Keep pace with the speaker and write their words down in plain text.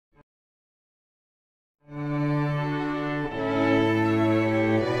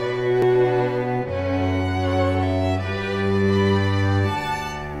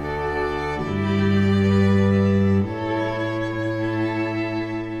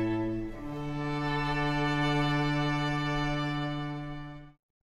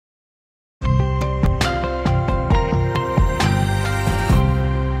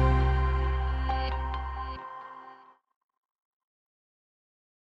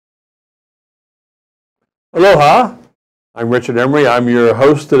Aloha, I'm Richard Emery. I'm your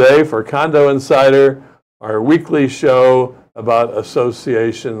host today for Condo Insider, our weekly show about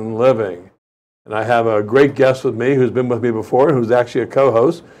association living. And I have a great guest with me who's been with me before and who's actually a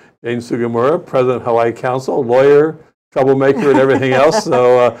co-host, Jane Sugimura, President of Hawaii Council, lawyer, troublemaker, and everything else.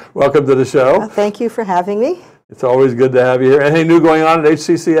 So welcome to the show. Thank you for having me. It's always good to have you here. Anything new going on at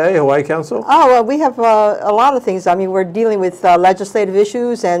HCCA, Hawaii Council? Oh, well, we have a lot of things. I mean, we're dealing with legislative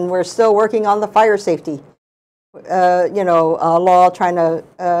issues, and we're still working on the fire safety, law, trying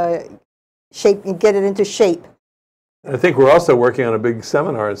to get it into shape. I think we're also working on a big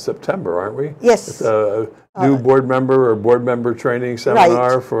seminar in September, aren't we? Yes. It's a new board member training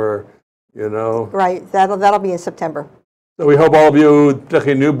seminar right. for, Right. That'll be in September. So we hope all of you,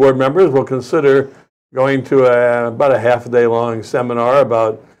 particularly new board members, will consider going to about a half-a-day long seminar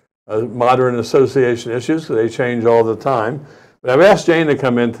about modern association issues, because they change all the time. But I've asked Jane to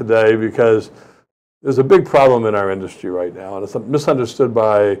come in today because there's a big problem in our industry right now, and it's misunderstood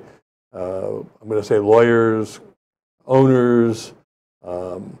by, I'm going to say, lawyers, owners,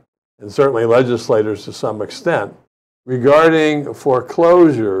 and certainly legislators to some extent, regarding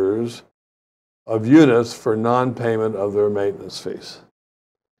foreclosures of units for non-payment of their maintenance fees.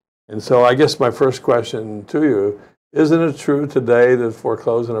 And so I guess my first question to you, isn't it true today that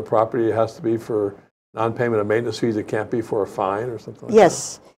foreclosing a property has to be for non-payment of maintenance fees? It can't be for a fine or something like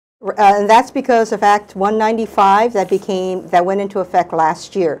yes. That? And that's because of Act 195 that went into effect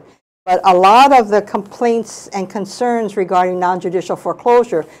last year. But a lot of the complaints and concerns regarding non-judicial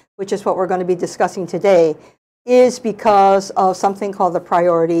foreclosure, which is what we're going to be discussing today, is because of something called the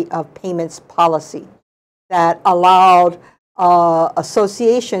priority of payments policy that allowed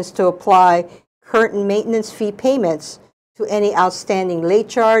associations to apply current maintenance fee payments to any outstanding late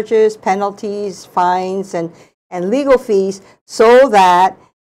charges, penalties, fines, and legal fees, so that,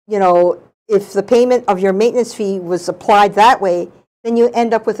 if the payment of your maintenance fee was applied that way, then you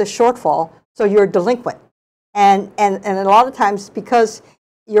end up with a shortfall, so you're delinquent. And a lot of times, because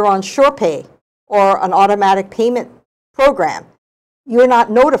you're on short pay or an automatic payment program, you're not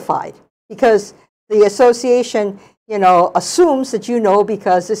notified because the association assumes that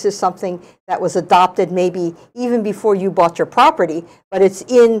because this is something that was adopted maybe even before you bought your property, but it's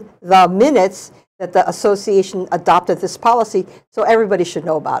in the minutes that the association adopted this policy, so everybody should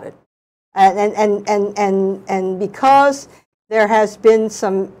know about it. And because there has been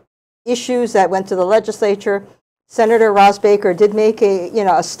some issues that went to the legislature, Senator Ross Baker did make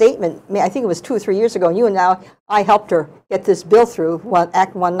a statement. I think it was 2 or 3 years ago, and I helped her get this bill through,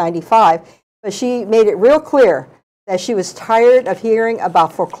 Act 195. But she made it real clear that she was tired of hearing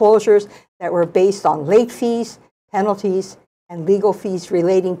about foreclosures that were based on late fees, penalties, and legal fees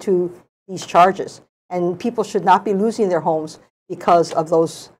relating to these charges. And people should not be losing their homes because of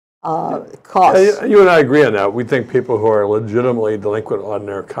those costs. You and I agree on that. We think people who are legitimately delinquent on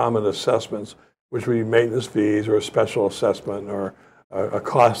their common assessments, which would be maintenance fees or a special assessment or a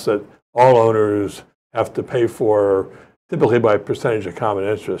cost that all owners have to pay for, typically by percentage of common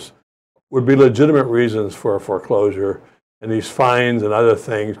interest, would be legitimate reasons for a foreclosure, and these fines and other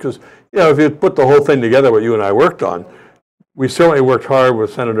things. Because, if you put the whole thing together, what you and I worked on, we certainly worked hard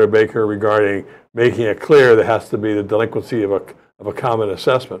with Senator Baker regarding making it clear there has to be the delinquency of a common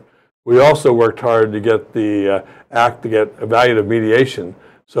assessment. We also worked hard to get the act to get evaluative mediation,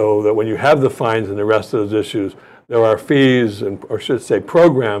 so that when you have the fines and the rest of those issues, there are fees, or should say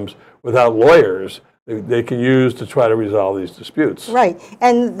programs, without lawyers they can use to try to resolve these disputes. Right.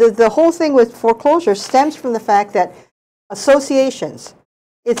 And the whole thing with foreclosure stems from the fact that associations,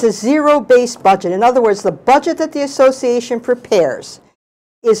 it's a zero-based budget. In other words, the budget that the association prepares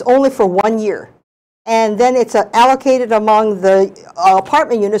is only for 1 year. And then it's allocated among the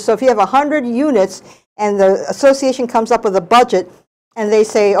apartment units. So if you have 100 units and the association comes up with a budget and they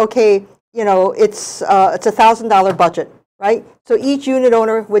say, okay, it's a $1,000 budget, right? So each unit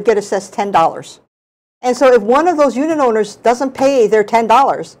owner would get assessed $10. And so if one of those unit owners doesn't pay their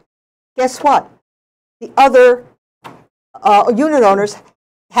 $10, guess what? The other unit owners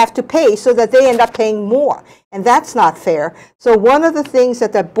have to pay, so that they end up paying more. And that's not fair. So one of the things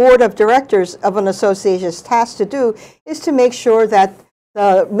that the board of directors of an association is tasked to do is to make sure that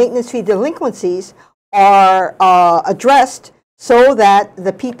the maintenance fee delinquencies are addressed, so that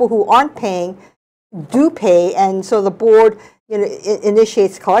the people who aren't paying do pay. And so the board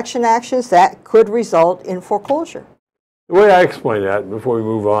initiates collection actions that could result in foreclosure. The way I explain that, before we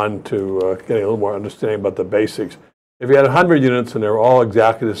move on to getting a little more understanding about the basics, if you had 100 units and they were all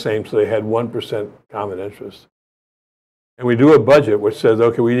exactly the same, so they had 1% common interest, and we do a budget which says,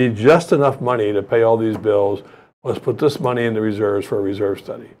 okay, we need just enough money to pay all these bills, let's put this money in the reserves for a reserve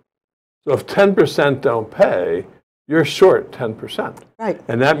study. So if 10% don't pay, you're short 10%. Right.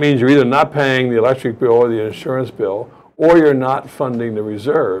 And that means you're either not paying the electric bill or the insurance bill, or you're not funding the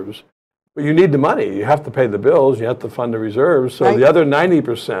reserves. But you need the money. You have to pay the bills. You have to fund the reserves. So the other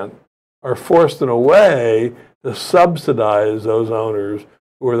 90% are forced in a way to subsidize those owners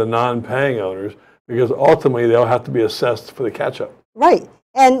who are the non-paying owners, because ultimately they'll have to be assessed for the catch-up. Right.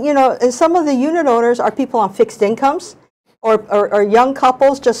 And, you know, and some of the unit owners are people on fixed incomes, or young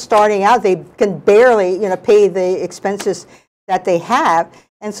couples just starting out. They can barely, you know, pay the expenses that they have.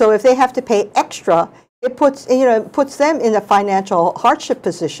 And so if they have to pay extra, it puts, you know, puts them in a financial hardship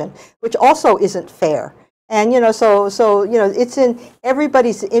position, which also isn't fair. And, you know, so you know, it's in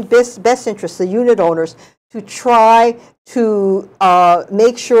everybody's best interest, the unit owners, to try to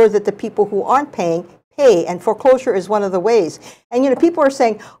make sure that the people who aren't paying pay, and foreclosure is one of the ways. And, you know, people are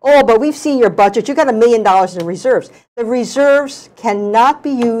saying, oh, but we've seen your budget. You got $1 million in reserves. The reserves cannot be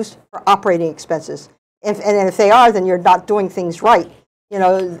used for operating expenses. And if they are, then you're not doing things right. You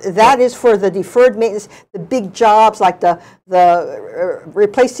know, that is for the deferred maintenance, the big jobs like the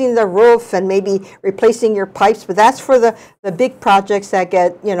replacing the roof and maybe replacing your pipes. But that's for the big projects that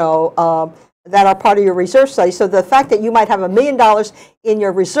get, you know, that are part of your reserve study. So the fact that you might have $1 million in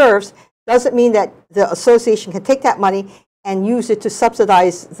your reserves doesn't mean that the association can take that money and use it to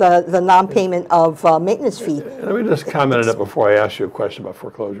subsidize the non-payment of maintenance fee. Let me just comment on it before I ask you a question about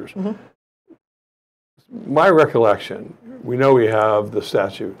foreclosures. Mm-hmm. My recollection, we know we have the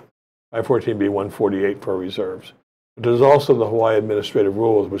statute, 514B148 for reserves. But there's also the Hawaii Administrative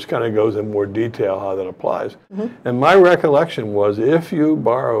Rules, which kind of goes in more detail how that applies. Mm-hmm. And my recollection was, if you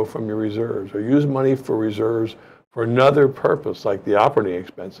borrow from your reserves or use money for reserves for another purpose, like the operating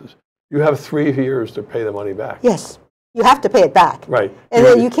expenses, you have 3 years to pay the money back. Yes. You have to pay it back. Right. And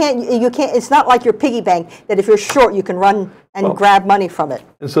then you can't, it's not like your piggy bank that if you're short, you can run and grab money from it.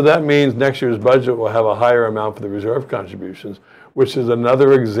 And so that means next year's budget will have a higher amount for the reserve contributions, which is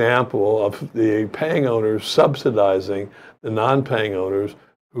another example of the paying owners subsidizing the non-paying owners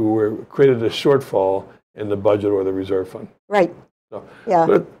who were created a shortfall in the budget or the reserve fund. Right. So, yeah.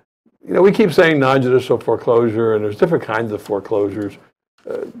 But, you know, we keep saying non-judicial foreclosure, and there's different kinds of foreclosures.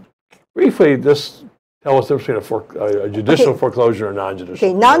 Briefly, just tell us the difference between a judicial foreclosure and non-judicial.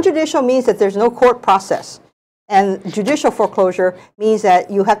 Okay, non-judicial means that there's no court process. And judicial foreclosure means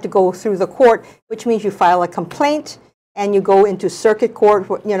that you have to go through the court, which means you file a complaint and you go into circuit court,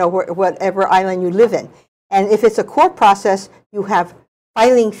 you know, whatever island you live in. And if it's a court process, you have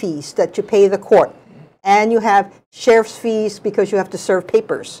filing fees that you pay the court. And you have sheriff's fees because you have to serve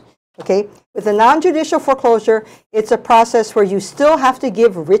papers. Okay? With a non-judicial foreclosure, it's a process where you still have to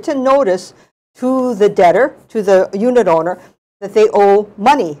give written notice to the debtor, to the unit owner, that they owe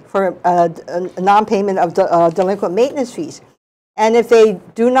money for a non-payment of delinquent maintenance fees. And if they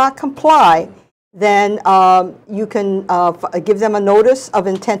do not comply, then you can give them a notice of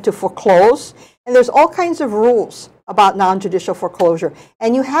intent to foreclose. And there's all kinds of rules about non-judicial foreclosure.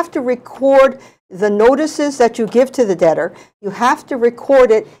 And you have to record the notices that you give to the debtor. You have to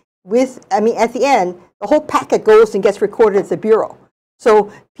record it with, I mean, at the end, the whole packet goes and gets recorded at the Bureau.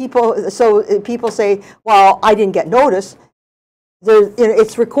 So people say, well, I didn't get notice.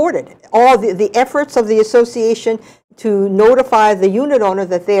 It's recorded. All the efforts of the association to notify the unit owner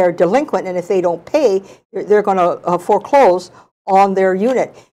that they are delinquent, and if they don't pay, they're going to foreclose on their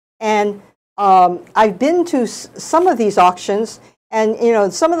unit. And I've been to some of these auctions, and you know,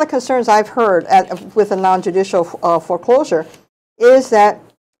 some of the concerns I've heard with a non-judicial foreclosure is that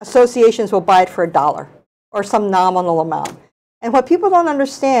associations will buy it for $1 or some nominal amount. And what people don't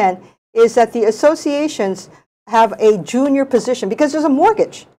understand is that the associations have a junior position because there's a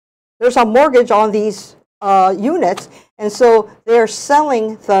mortgage. There's a mortgage on these units, and so they're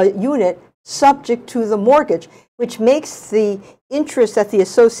selling the unit subject to the mortgage, which makes the interest that the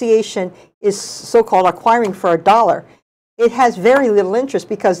association is so-called acquiring for $1. It has very little interest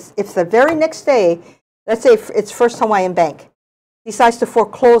because if the very next day, let's say it's First Hawaiian Bank, decides to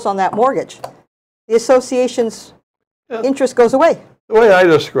foreclose on that mortgage, the association's interest goes away. The way I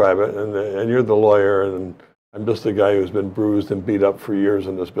describe it, and you're the lawyer, and I'm just a guy who's been bruised and beat up for years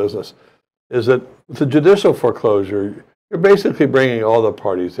in this business, is that with a judicial foreclosure, you're basically bringing all the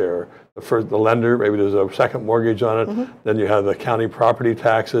parties there. The lender, maybe there's a second mortgage on it, mm-hmm. Then you have the county property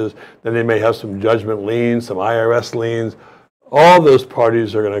taxes, then they may have some judgment liens, some IRS liens. All those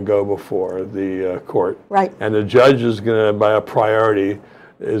parties are going to go before the court. Right. And the judge is going to, by a priority,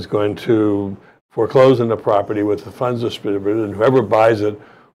 is going to foreclose on the property with the funds distributed, and whoever buys it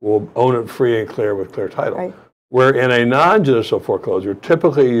will own it free and clear with clear title. Right. Where in a non-judicial foreclosure,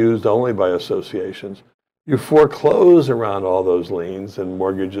 typically used only by associations, you foreclose around all those liens and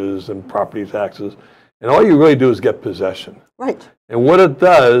mortgages and property taxes, and all you really do is get possession. Right. And what it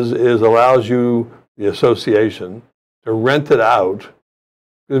does is allows you, the association, to rent it out.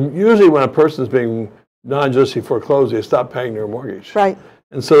 Usually when a person is being non-judicially foreclosed, they stop paying their mortgage. Right.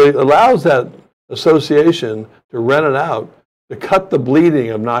 And so it allows that association to rent it out to cut the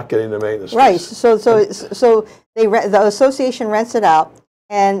bleeding of not getting the maintenance. Right. fees. So the association rents it out,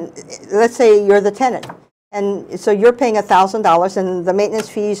 and let's say you're the tenant, and so you're paying $1,000, and the maintenance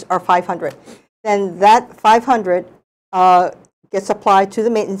fees are $500. Then that $500 gets applied to the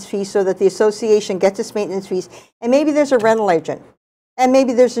maintenance fee, so that the association gets its maintenance fees, and maybe there's a rental agent, and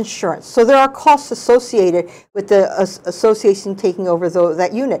maybe there's insurance. So there are costs associated with the association taking over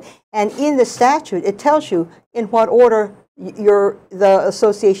that unit. And in the statute, it tells you in what order the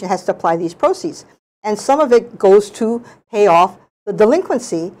association has to apply these proceeds. And some of it goes to pay off the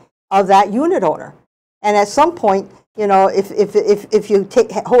delinquency of that unit owner. And at some point, you know, if you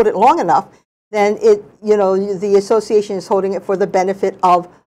hold it long enough, then the association is holding it for the benefit of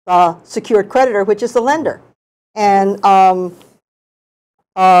the secured creditor, which is the lender. And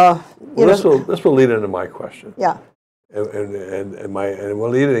this will lead into my question. Yeah. And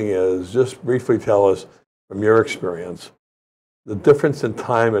what leading is, just briefly tell us from your experience the difference in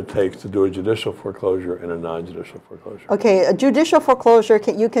time it takes to do a judicial foreclosure and a non-judicial foreclosure. Okay, a judicial foreclosure,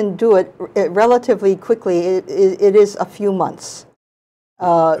 you can do it relatively quickly. It is a few months.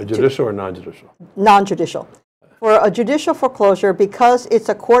 A judicial or non-judicial? Non-judicial. For a judicial foreclosure, because it's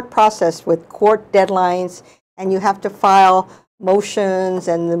a court process with court deadlines, and you have to file motions,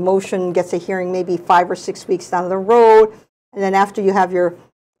 and the motion gets a hearing maybe 5 or 6 weeks down the road, and then after you have your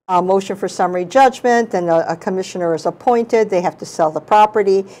motion for summary judgment, then a commissioner is appointed, they have to sell the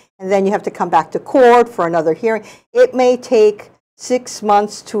property, and then you have to come back to court for another hearing. It may take 6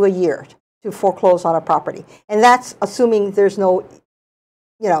 months to a year to foreclose on a property, and that's assuming there's no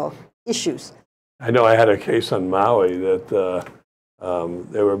issues. I know I had a case on Maui that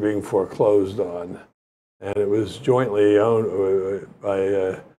they were being foreclosed on, and it was jointly owned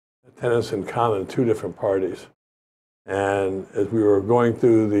by tenants in common, 2 different parties. And as we were going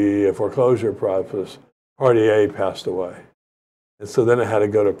through the foreclosure process, Party A passed away. And so then it had to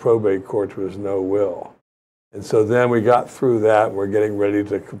go to probate court with no will. And so then we got through that, and we're getting ready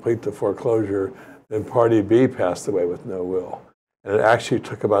to complete the foreclosure. Then Party B passed away with no will. And it actually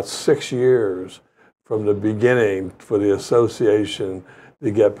took about 6 years from the beginning for the association to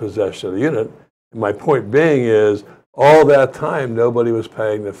get possession of the unit. And my point being is, all that time, nobody was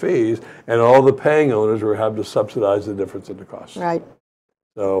paying the fees, and all the paying owners were having to subsidize the difference in the cost. Right.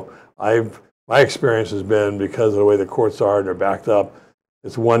 So my experience has been, because of the way the courts are and they're backed up,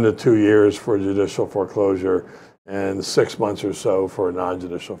 it's 1 to 2 years for a judicial foreclosure and 6 months or so for a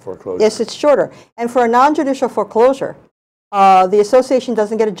non-judicial foreclosure. Yes, it's shorter. And for a non-judicial foreclosure, the association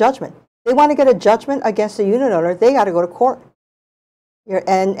doesn't get a judgment. They want to get a judgment against the unit owner, they got to go to court.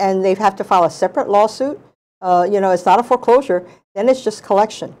 And they have to file a separate lawsuit. It's not a foreclosure, then it's just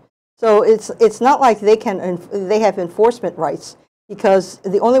collection. So it's not like they have enforcement rights, because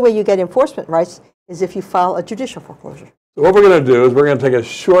the only way you get enforcement rights is if you file a judicial foreclosure. So what we're going to do is we're going to take a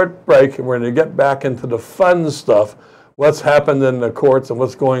short break, and we're going to get back into the fun stuff, what's happened in the courts and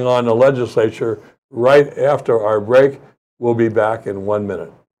what's going on in the legislature right after our break. We'll be back in 1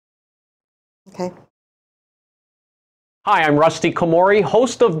 minute. Okay. Hi, I'm Rusty Komori,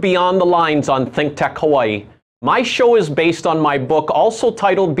 host of Beyond the Lines on ThinkTech Hawaii. My show is based on my book, also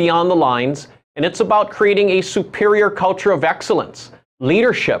titled Beyond the Lines, and it's about creating a superior culture of excellence,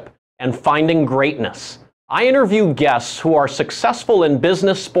 leadership, and finding greatness. I interview guests who are successful in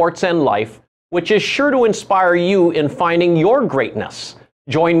business, sports, and life, which is sure to inspire you in finding your greatness.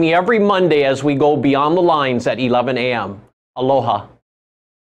 Join me every Monday as we go Beyond the Lines at 11 a.m. Aloha.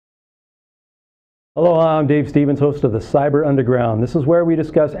 Hello, I'm Dave Stevens, host of the Cyber Underground. This is where we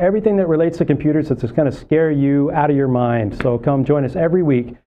discuss everything that relates to computers that's just going to scare you out of your mind. So come join us every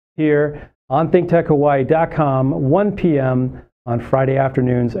week here on ThinkTechHawaii.com, 1 p.m. on Friday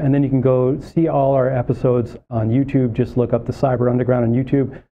afternoons. And then you can go see all our episodes on YouTube. Just look up the Cyber Underground on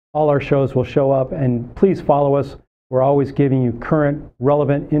YouTube. All our shows will show up, and please follow us. We're always giving you current,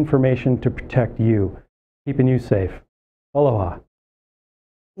 relevant information to protect you, keeping you safe. Aloha.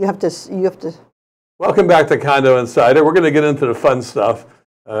 You have to. Welcome back to Condo Insider. We're going to get into the fun stuff.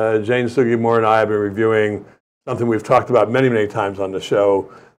 Jane Sugimura and I have been reviewing something we've talked about many, many times on the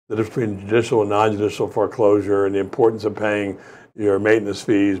show, the difference between judicial and non-judicial foreclosure and the importance of paying your maintenance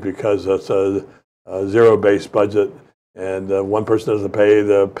fees, because it's a zero-based budget, and one person doesn't pay,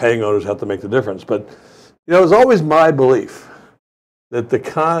 the paying owners have to make the difference. But it was always my belief that the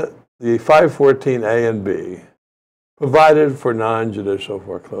the 514A and B provided for non-judicial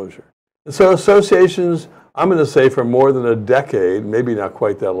foreclosure. And so associations, I'm going to say for more than a decade, maybe not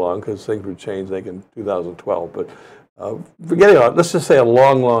quite that long because things would change, I think, in 2012, but forgetting about, let's just say a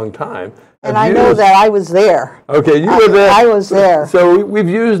long, long time. And I know that I was there. Okay, you were there. I was there. So we've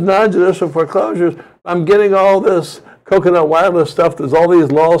used non-judicial foreclosures. I'm getting all this coconut wireless stuff. There's all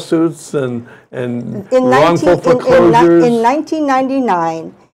these lawsuits and wrongful foreclosures. In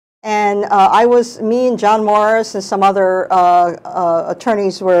 1999, and me and John Morris and some other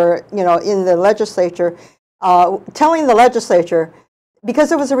attorneys were, in the legislature, telling the legislature, because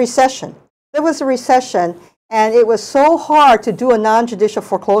there was a recession. There was a recession, and it was so hard to do a non-judicial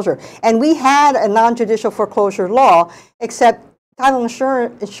foreclosure. And we had a non-judicial foreclosure law, except title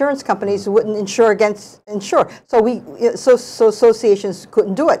insurance companies wouldn't insure against insure. So associations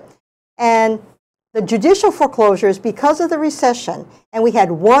couldn't do it. And the judicial foreclosures, because of the recession, and we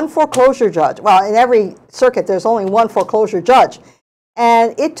had one foreclosure judge. Well, in every circuit, there's only one foreclosure judge.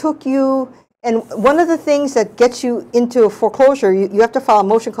 And it took you, and one of the things that gets you into a foreclosure, you have to file a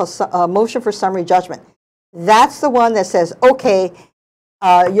motion called motion for summary judgment. That's the one that says, okay,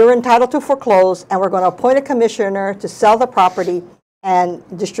 you're entitled to foreclose, and we're going to appoint a commissioner to sell the property and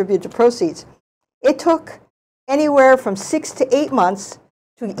distribute the proceeds. It took anywhere from 6 to 8 months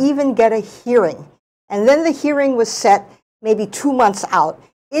to even get a hearing. And then the hearing was set maybe 2 months out.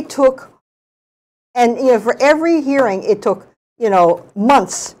 It took, and for every hearing, it took,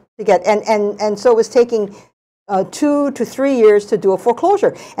 months to get, and so it was taking 2 to 3 years to do a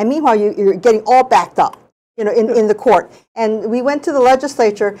foreclosure. And meanwhile, you're getting all backed up. In the court. And we went to the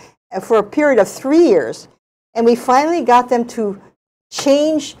legislature for a period of 3 years, and we finally got them to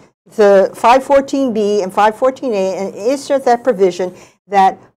change the 514B and 514A and insert that provision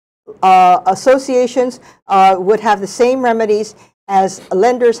that associations would have the same remedies as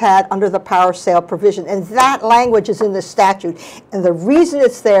lenders had under the power sale provision. And that language is in the statute. And the reason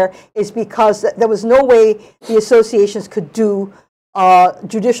it's there is because there was no way the associations could do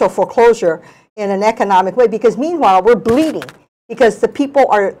judicial foreclosure in an economic way, because meanwhile we're bleeding because the people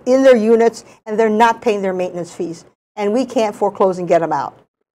are in their units and they're not paying their maintenance fees, and we can't foreclose and get them out.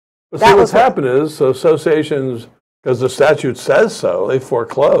 But see, what's happened is, so associations, because the statute says so, they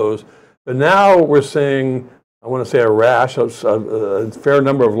foreclose, but now we're seeing, I want to say a rash, a fair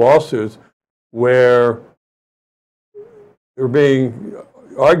number of lawsuits where they're being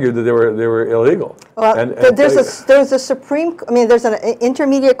argued that they were illegal. Well, there's an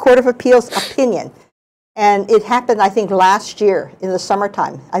intermediate court of appeals opinion, and it happened, I think, last year in the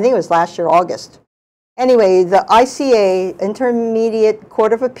summertime. I think it was last year, August. Anyway, the ICA, Intermediate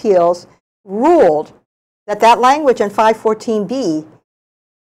Court of Appeals, ruled that that language in 514B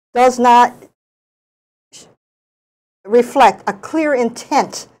does not reflect a clear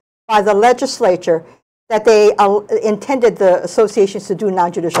intent by the legislature that they intended the associations to do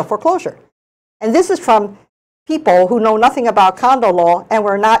non-judicial foreclosure. And this is from people who know nothing about condo law and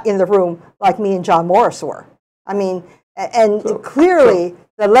were not in the room like me and John Morris were. I mean, clearly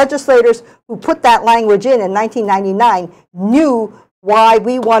the legislators who put that language in 1999 knew why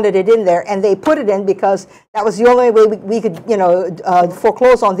we wanted it in there, and they put it in because that was the only way we could,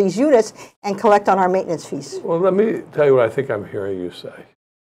 foreclose on these units and collect on our maintenance fees. Well, let me tell you what I think I'm hearing you say.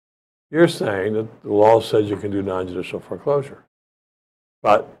 You're saying that the law says you can do non-judicial foreclosure.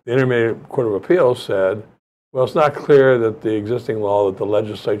 But the Intermediate Court of Appeals said, well, it's not clear that the existing law that the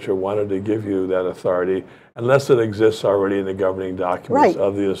legislature wanted to give you that authority unless it exists already in the governing documents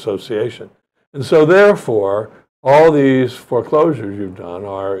of the association. And so therefore, all these foreclosures you've done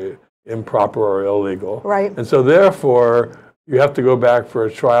are improper or illegal. Right. And so therefore, you have to go back for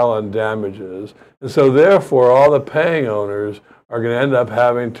a trial on damages. And so therefore, all the paying owners are going to end up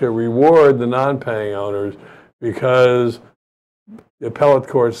having to reward the non-paying owners because the appellate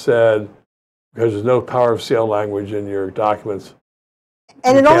court said, because there's no power of sale language in your documents.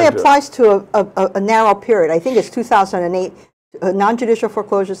 And it only applies to a narrow period. I think it's 2008, non-judicial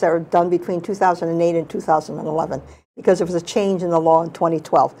foreclosures that were done between 2008 and 2011, because there was a change in the law in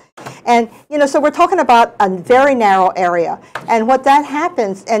 2012. And, so we're talking about a very narrow area. And what that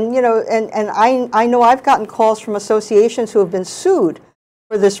happens, and, I know I've gotten calls from associations who have been sued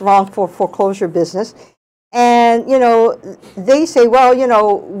for this wrongful foreclosure business. And, they say,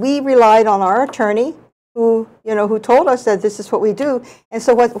 well, we relied on our attorney who told us that this is what we do. And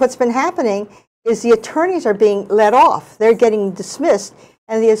so what's been happening is the attorneys are being let off. They're getting dismissed,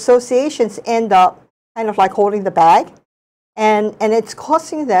 and the associations end up kind of like holding the bag. And it's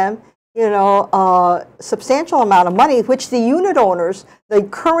costing them, a substantial amount of money, which the unit owners, the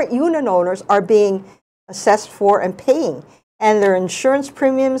current unit owners, are being assessed for and paying. and their insurance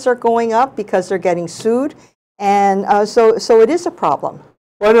premiums are going up because they're getting sued. And so it is a problem.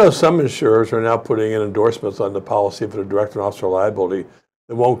 Well, I know some insurers are now putting in endorsements on the policy for the direct and officer liability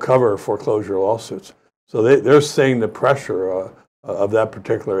that won't cover foreclosure lawsuits. So they're seeing the pressure of that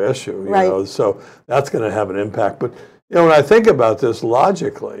particular issue. You know, so that's going to have an impact. But you know, when I think about this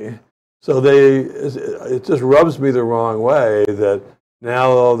logically, so it just rubs me the wrong way that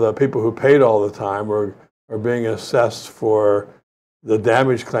now the people who paid all the time are being assessed for the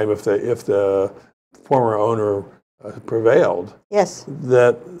damage claim if the former owner prevailed. Yes.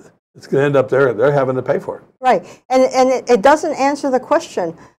 That it's going to end up they're having to pay for it. Right, and it doesn't answer the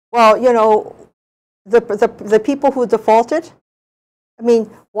question. Well, you know, the people who defaulted. I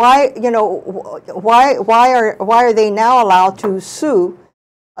mean, why, you know, why are they now allowed to sue?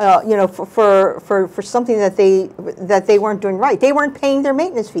 You know, for something that they weren't doing right. They weren't paying their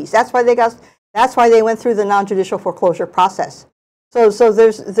maintenance fees. That's why they went through the non-judicial foreclosure process. So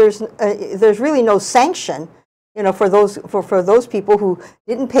there's really no sanction, you know, for those people who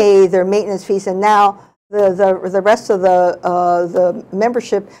didn't pay their maintenance fees, and now the rest of the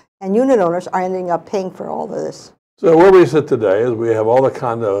membership and unit owners are ending up paying for all of this. So where we sit today is we have all the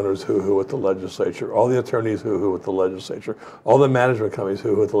condo owners who with the legislature, all the attorneys who with the legislature, all the management companies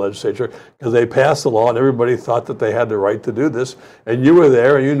who with the legislature, because they passed the law and everybody thought that they had the right to do this, and you were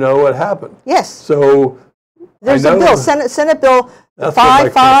there and you know what happened. Yes. So there's a bill, Senate Bill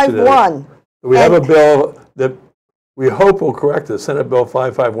 551. We have a bill that we hope will correct this, Senate Bill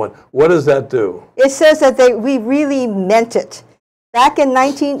 551. What does that do? It says that we really meant it. Back in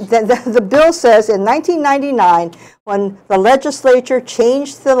the bill says in 1999, when the legislature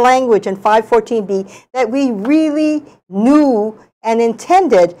changed the language in 514B, that we really knew and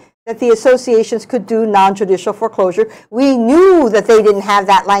intended that the associations could do non-judicial foreclosure. We knew that they didn't have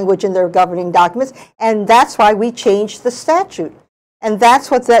that language in their governing documents, and that's why we changed the statute. And that's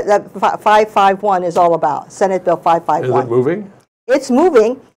what that 551 is all about, Senate Bill 551. Is it moving? It's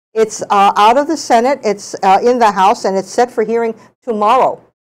moving. It's out of the Senate. It's in the House, and it's set for hearing tomorrow.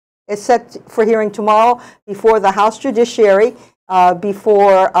 It's set for hearing tomorrow before the House Judiciary,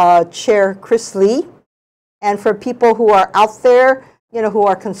 before Chair Chris Lee. And for people who are out there, you know, who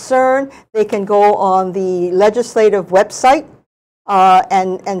are concerned, they can go on the legislative website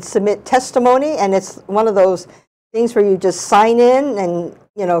and submit testimony. And it's one of those things where you just sign in and,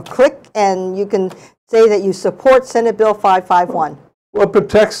 you know, click, and you can say that you support Senate Bill 551. Well, it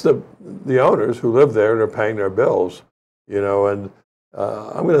protects the owners who live there and are paying their bills, you know. And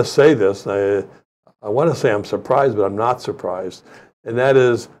I'm going to say this. I want to say I'm surprised, but I'm not surprised. And that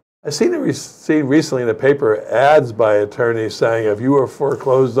is, I've seen recently in the paper ads by attorneys saying if you were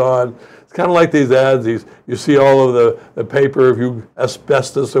foreclosed on, it's kind of like these ads. You see all of the paper, if you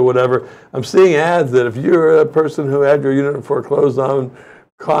asbestos or whatever. I'm seeing ads that if you're a person who had your unit foreclosed on,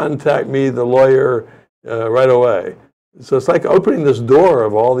 contact me, the lawyer, right away. So it's like opening this door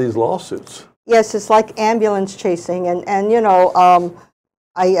of all these lawsuits. Yes, it's like ambulance chasing, and you know,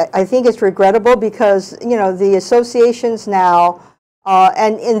 I think it's regrettable because, you know, the associations now,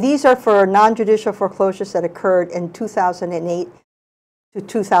 and these are for non-judicial foreclosures that occurred in 2008 to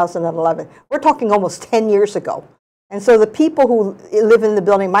 2011. We're talking almost 10 years ago. And so the people who live in the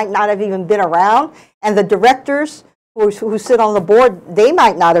building might not have even been around, and the directors who sit on the board, they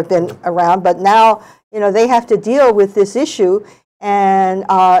might not have been around, but now, you know, they have to deal with this issue, and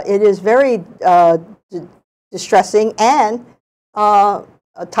it is very distressing and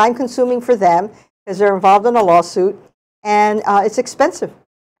time-consuming for them because they're involved in a lawsuit, and it's expensive.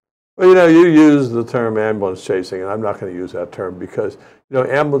 Well, you know, you use the term ambulance chasing, and I'm not going to use that term because, you know,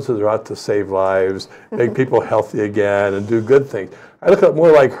 ambulances are out to save lives, make people healthy again, and do good things. I look at it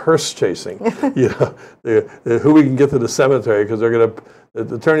more like hearse chasing, you know, who we can get to the cemetery, because they're going to,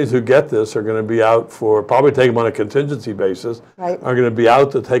 the attorneys who get this are going to be out for, probably take them on a contingency basis, right, are going to be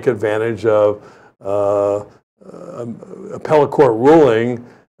out to take advantage of appellate court ruling,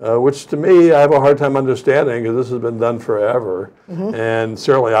 which to me I have a hard time understanding because this has been done forever. And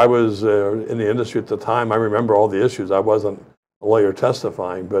certainly I was in the industry at the time. I remember all the issues. I wasn't a lawyer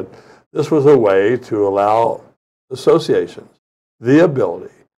testifying, but this was a way to allow associations the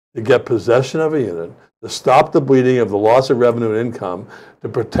ability to get possession of a unit, to stop the bleeding of the loss of revenue and income, to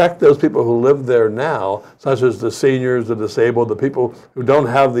protect those people who live there now, such as the seniors, the disabled, the people who don't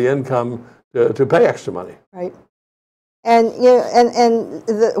have the income to pay extra money. Right. And you know,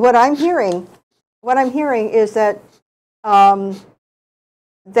 what I'm hearing is that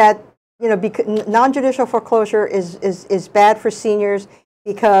that, you know, non-judicial foreclosure is bad for seniors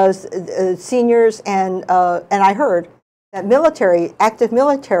because seniors and I heard that active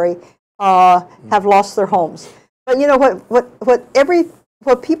military have lost their homes. But you know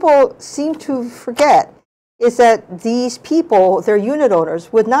what people seem to forget is that these people, their unit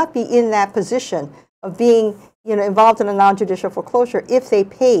owners, would not be in that position of being involved in a non-judicial foreclosure if they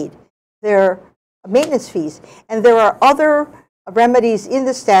paid their maintenance fees. And there are other remedies in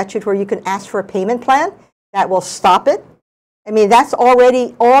the statute where you can ask for a payment plan that will stop it. I mean, that's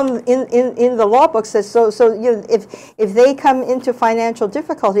already on in the law book. Says so if they come into financial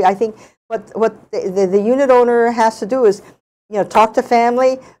difficulty, I think what the unit owner has to do is talk to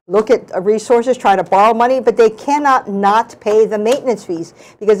family, look at resources, try to borrow money, but they cannot not pay the maintenance fees,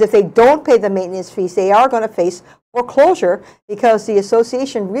 because if they don't pay the maintenance fees, they are going to face foreclosure, because the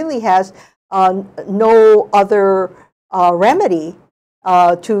association really has no other remedy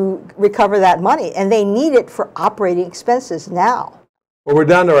to recover that money, and they need it for operating expenses now. Well, we're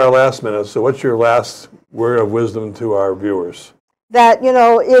down to our last minute, so what's your last word of wisdom to our viewers? That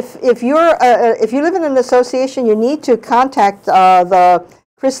if you live in an association, you need to contact the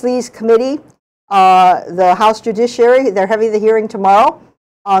Chris Lee's committee, the House Judiciary. They're having the hearing tomorrow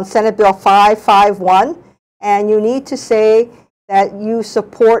on Senate Bill 551, and you need to say that you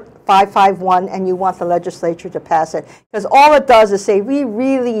support 551 and you want the legislature to pass it, because all it does is say we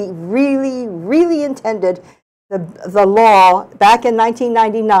really, really, really intended the law back in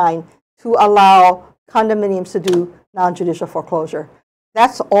 1999 to allow condominiums to do non-judicial foreclosure.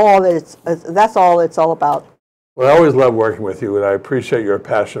 That's all it's all about. Well, I always love working with you, and I appreciate your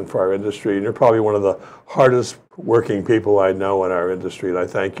passion for our industry. And you're probably one of the hardest working people I know in our industry, and I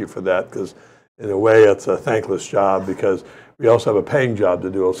thank you for that, because in a way it's a thankless job, because we also have a paying job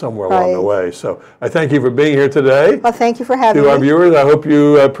to do somewhere along the way. So I thank you for being here today. Well, thank you for having me. To our viewers, I hope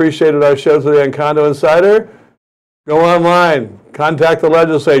you appreciated our show today on Condo Insider. Go online, contact the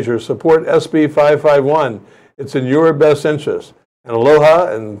legislature, support SB 551. It's in your best interest. And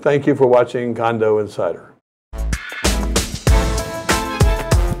aloha, and thank you for watching Condo Insider.